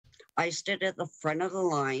I stood at the front of the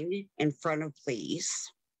line in front of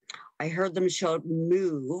police. I heard them shout,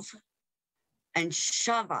 move, and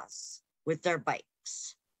shove us with their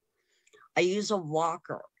bikes. I use a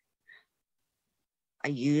walker.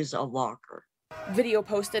 Video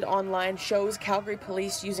posted online shows Calgary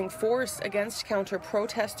Police using force against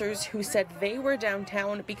counter-protesters who said they were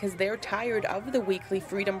downtown because they're tired of the weekly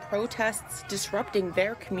freedom protests disrupting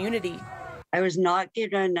their community. I was not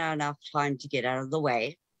given enough time to get out of the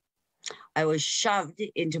way. I was shoved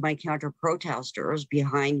into my counter-protesters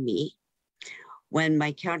behind me. When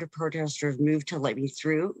my counter-protesters moved to let me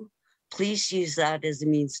through, police used that as a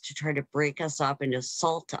means to try to break us up and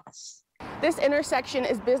assault us. This intersection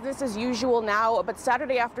is business as usual now, but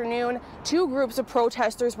Saturday afternoon, two groups of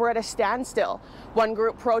protesters were at a standstill. One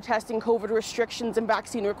group protesting COVID restrictions and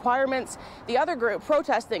vaccine requirements, the other group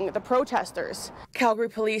protesting the protesters. Calgary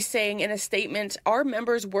Police saying in a statement, our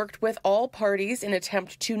members worked with all parties in an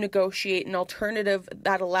attempt to negotiate an alternative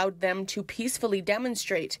that allowed them to peacefully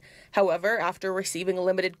demonstrate. However, after receiving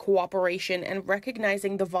limited cooperation and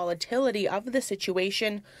recognizing the volatility of the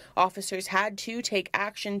situation, officers had to take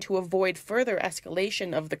action to avoid further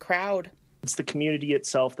escalation of the crowd. It's the community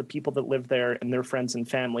itself, the people that live there and their friends and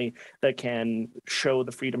family that can show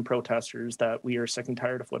the freedom protesters that we are sick and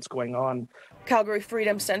tired of what's going on. Calgary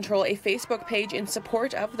Freedom Central, a Facebook page in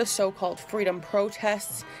support of the so-called freedom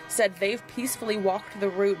protests, said they've peacefully walked the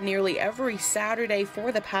route nearly every Saturday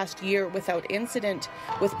for the past year without incident,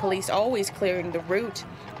 with police always clearing the route.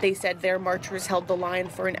 They said their marchers held the line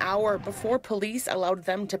for an hour before police allowed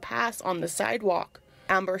them to pass on the sidewalk.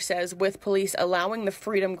 Amber says with police allowing the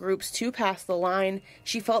freedom groups to pass the line,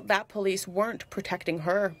 she felt that police weren't protecting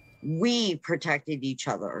her. We protected each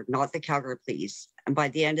other, not the Calgary Police. And by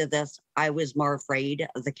the end of this, I was more afraid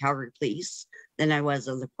of the Calgary Police than I was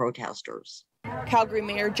of the protesters. Calgary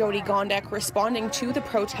Mayor Jyoti Gondek responding to the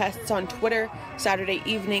protests on Twitter Saturday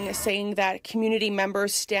evening, saying that community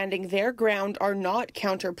members standing their ground are not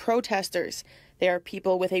counter-protesters. They are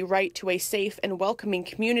people with a right to a safe and welcoming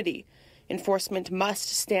community. Enforcement must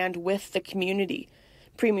stand with the community.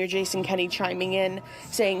 Premier Jason Kenney chiming in,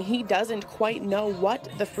 saying he doesn't quite know what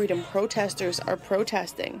the freedom protesters are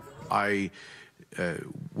protesting. I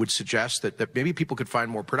would suggest that maybe people could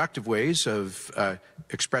find more productive ways of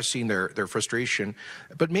expressing their frustration.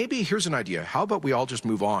 But maybe here's an idea. How about we all just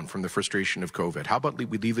move on from the frustration of COVID? How about we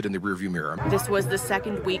leave it in the rearview mirror? This was the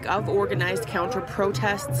second week of organized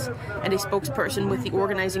counter-protests, and a spokesperson with the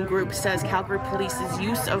organizing group says Calgary Police's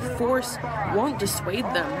use of force won't dissuade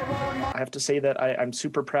them. I have to say that I'm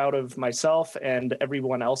super proud of myself and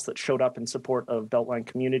everyone else that showed up in support of Beltline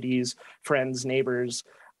communities, friends, neighbors.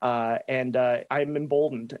 And I'm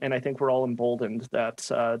emboldened, and I think we're all emboldened that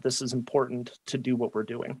this is important to do what we're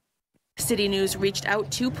doing. City News reached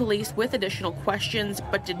out to police with additional questions,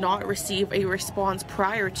 but did not receive a response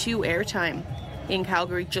prior to airtime. In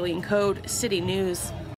Calgary, Jillian Code, City News.